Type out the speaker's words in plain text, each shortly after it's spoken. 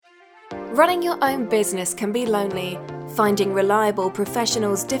Running your own business can be lonely, finding reliable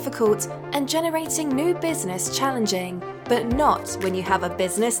professionals difficult, and generating new business challenging, but not when you have a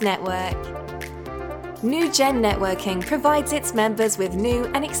business network. New Gen Networking provides its members with new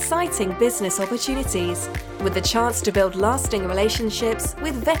and exciting business opportunities, with the chance to build lasting relationships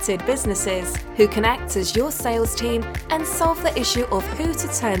with vetted businesses who can act as your sales team and solve the issue of who to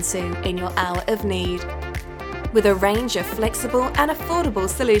turn to in your hour of need. With a range of flexible and affordable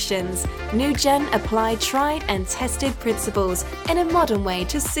solutions, New Gen apply tried and tested principles in a modern way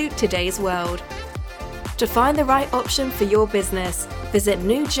to suit today's world. To find the right option for your business, visit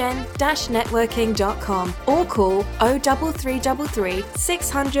newgen-networking.com or call 03333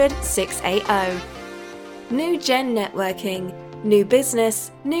 600 680. New Gen Networking. New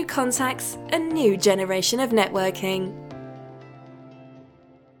business, new contacts, a new generation of networking.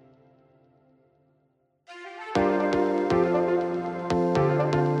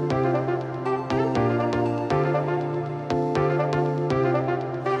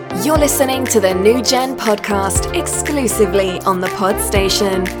 You're listening to the New Gen podcast exclusively on the Pod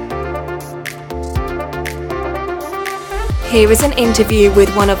Station. Here is an interview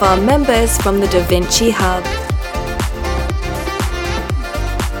with one of our members from the Da Vinci Hub.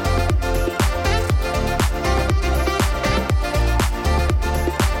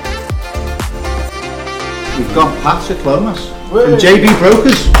 We've got Patrick Lomas from JB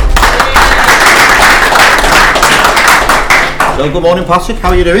Brokers. So good morning, Patrick. How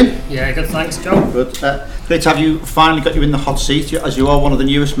are you doing? Yeah, good. Thanks, Joe. Good. Great to have you. Finally got you in the hot seat, as you are one of the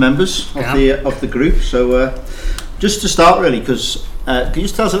newest members of the group. So, just to start, really, because can you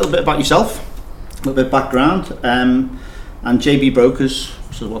just tell us a little bit about yourself, a little bit of background, and JB Brokers.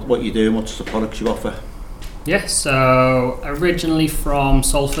 So, what you do and what's the products you offer? Yeah. So originally from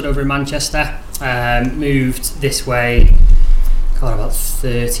Salford over in Manchester, moved this way. About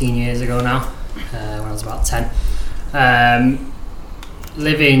 13 years ago now. When I was about 10.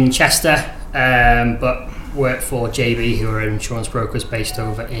 Live in Chester, but work for JB, who are insurance brokers based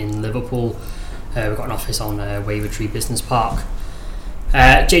over in Liverpool. We've got an office on Wayward Tree Business Park.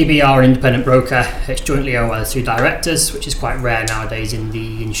 JB are an independent broker. It's jointly owned by the two directors, which is quite rare nowadays in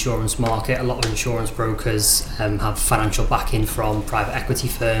the insurance market. A lot of insurance brokers have financial backing from private equity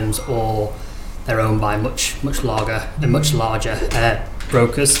firms, or they're owned by much larger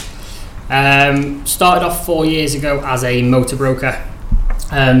brokers. Started off 4 years ago as a motor broker,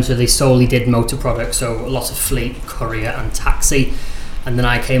 so they solely did motor products, so a lot of fleet, courier and taxi, and then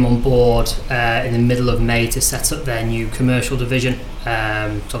I came on board in the middle of May to set up their new commercial division.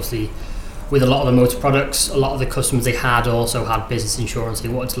 So obviously with a lot of the motor products, a lot of the customers they had also had business insurance they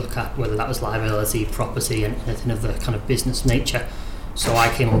wanted to look at, whether that was liability, property and anything of the kind of business nature. So I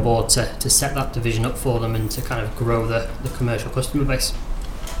came on board to set that division up for them and to kind of grow the commercial customer base.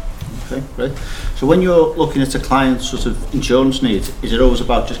 Okay, great. So when you're looking at a client's sort of insurance needs, is it always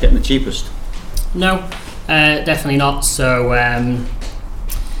about just getting the cheapest? No, definitely not. So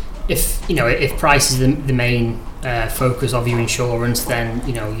if price is the main focus of your insurance, then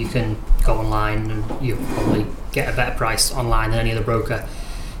you can go online and you probably get a better price online than any other broker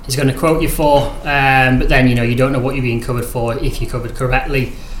is going to quote you for. But then you don't know what you're being covered for, if you're covered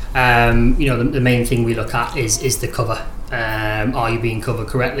correctly. The main thing we look at is the cover. Are you being covered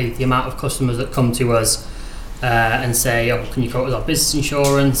correctly? The amount of customers that come to us and say, can you quote us our business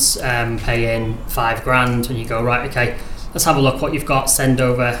insurance, pay in $5,000, and you go, right, okay, let's have a look what you've got, send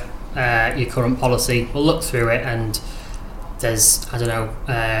over your current policy, we'll look through it, and there's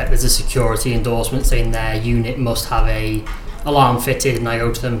a security endorsement saying their unit must have a alarm fitted, and I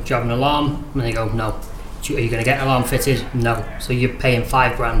go to them, do you have an alarm? And they go, no. Are you going to get an alarm fitted? No. So you're paying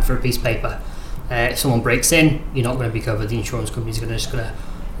 $5,000 for a piece of paper. If someone breaks in, you're not going to be covered. The insurance company's just going to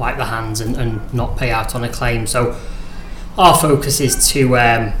wipe their hands and not pay out on a claim. So our focus is to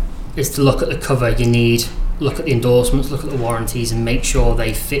look at the cover you need, look at the endorsements, look at the warranties, and make sure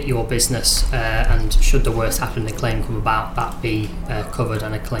they fit your business. And should the worst happen, the claim come about, that be covered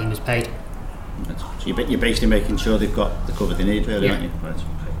and a claim is paid. So you're basically making sure they've got the cover they need, really, aren't you? Right.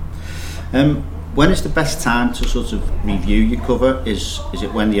 Okay. When is the best time to sort of review your cover? Is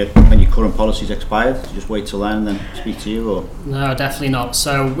it when your current policy's expired? Do you just wait till then and then speak to you, or? No, definitely not.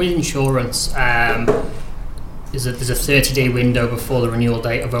 So with insurance, there's a 30-day window before the renewal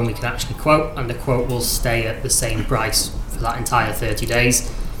date of when we can actually quote, and the quote will stay at the same price for that entire 30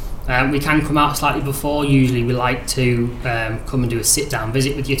 days. We can come out slightly before. Usually we like to come and do a sit-down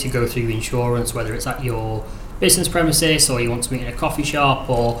visit with you to go through your insurance, whether it's at your business premises or you want to meet in a coffee shop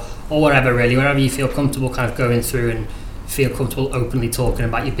or whatever, really, wherever you feel comfortable kind of going through and feel comfortable openly talking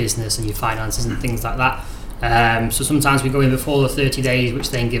about your business and your finances and things like that. So sometimes we go in before the 30 days, which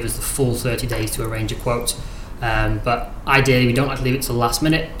then gives us the full 30 days to arrange a quote. But ideally, we don't like to leave it to the last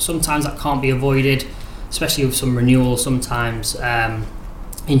minute. Sometimes that can't be avoided, especially with some renewals. Sometimes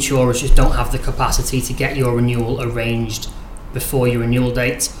insurers just don't have the capacity to get your renewal arranged before your renewal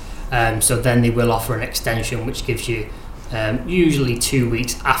date. So then they will offer an extension, which gives you usually 2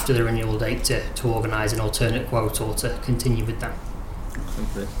 weeks after the renewal date to organise an alternate quote or to continue with them.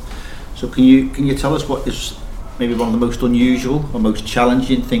 Okay. So can you tell us what is maybe one of the most unusual or most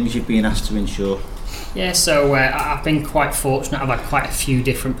challenging things you've been asked to insure? Yeah, so I've been quite fortunate. I've had quite a few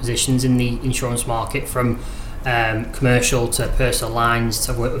different positions in the insurance market, from commercial to personal lines.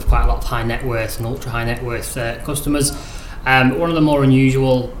 I've worked with quite a lot of high net worth and ultra high net worth customers. One of the more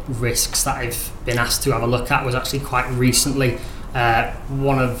unusual risks that I've been asked to have a look at was actually quite recently.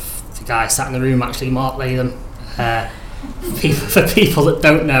 One of the guys sat in the room, actually, Mark Latham. For people that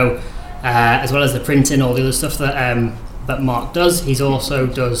don't know, as well as the printing, all the other stuff that Mark does, he also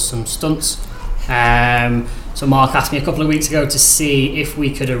does some stunts. So Mark asked me a couple of weeks ago to see if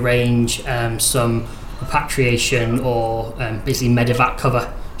we could arrange some repatriation or basically medevac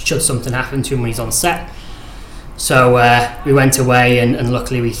cover should something happen to him when he's on set. So we went away, and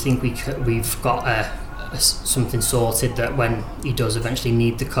luckily we think we've got something sorted that when he does eventually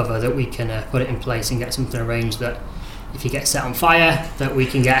need the cover, that we can put it in place and get something arranged that if he gets set on fire, that we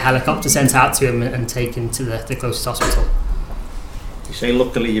can get a helicopter sent out to him and taken to the closest hospital. You say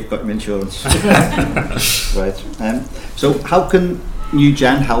luckily you've got your insurance. Right. So how can New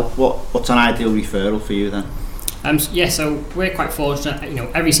Gen help? What's an ideal referral for you then? So we're quite fortunate.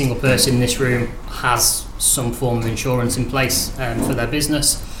 Every single person in this room has some form of insurance in place for their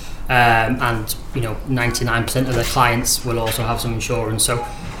business, and 99% of their clients will also have some insurance. So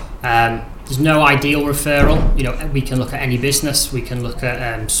there's no ideal referral. We can look at any business. We can look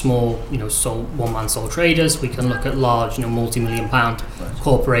at small, one-man sole traders. We can look at large, multi-million-pound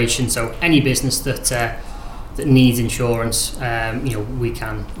corporations. So any business that needs insurance, we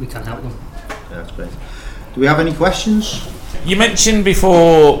can help them. Yeah, that's great. Do we have any questions? You mentioned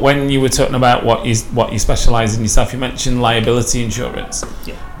before, when you were talking about what you specialise in yourself, you mentioned liability insurance.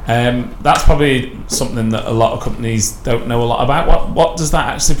 Yeah. That's probably something that a lot of companies don't know a lot about. What does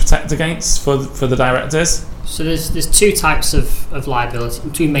that actually protect against for the directors? So there's two types of liability,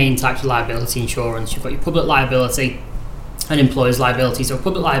 two main types of liability insurance. You've got your public liability and employer's liability. So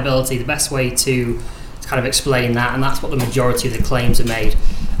public liability, the best way to kind of explain that, and that's what the majority of the claims are made,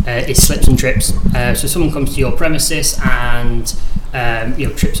 is slips and trips. So someone comes to your premises and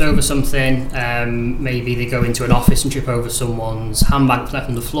trips over something. Maybe they go into an office and trip over someone's handbag left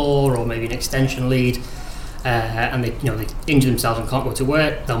on the floor, or maybe an extension lead, and they injure themselves and can't go to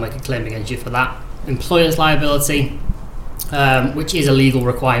work. They'll make a claim against you for that. Employer's liability, which is a legal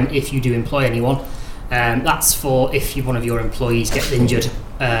requirement if you do employ anyone. That's for if one of your employees gets injured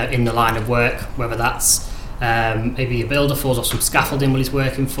in the line of work, whether that's maybe a builder falls off some scaffolding while he's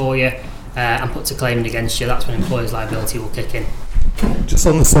working for you and puts a claim in against you. That's when employer's liability will kick in. Just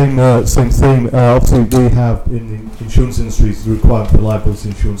on the same theme, obviously we have in the insurance industry the requirement for liability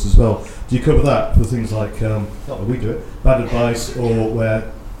insurance as well. Do you cover that for things like, not that we do it, bad advice, or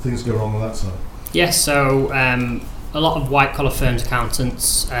where things go wrong on that side? Yes, so a lot of white collar firms,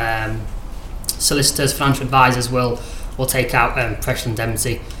 accountants, solicitors, financial advisors will take out professional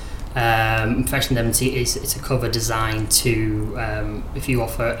indemnity. Professional indemnity is a cover designed to, if you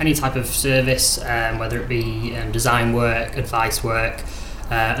offer any type of service, whether it be design work, advice work,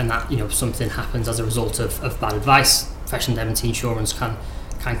 and that something happens as a result of bad advice, professional indemnity insurance can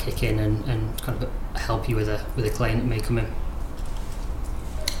kick in and kind of help you with a claim that may come in.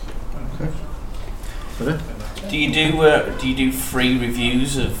 Okay. Do you do free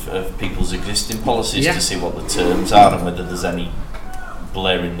reviews of people's existing policies to see what the terms are and whether there's any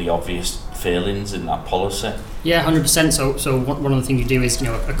blaringly obvious failings in that policy? Yeah, 100%. So one of the things you do is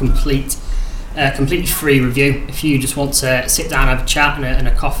a completely free review. If you just want to sit down, have a chat and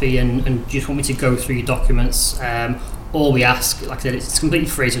a coffee, and you just want me to go through your documents, all we ask, like I said, it's completely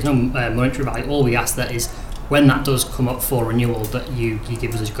free, so there's no monetary value. All we ask that is, when that does come up for renewal, that you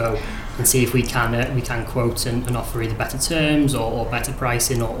give us a go and see if we can quote and offer either better terms or better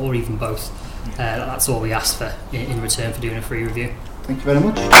pricing or even both. That's all we ask for in return for doing a free review. Thank you very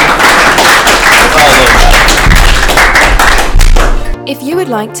much. If you would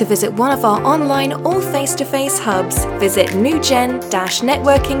like to visit one of our online or face-to-face hubs, visit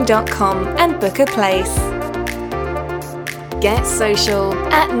newgen-networking.com and book a place. Get social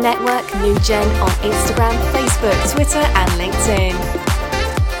at Network New Gen on Instagram, Facebook, Twitter and LinkedIn.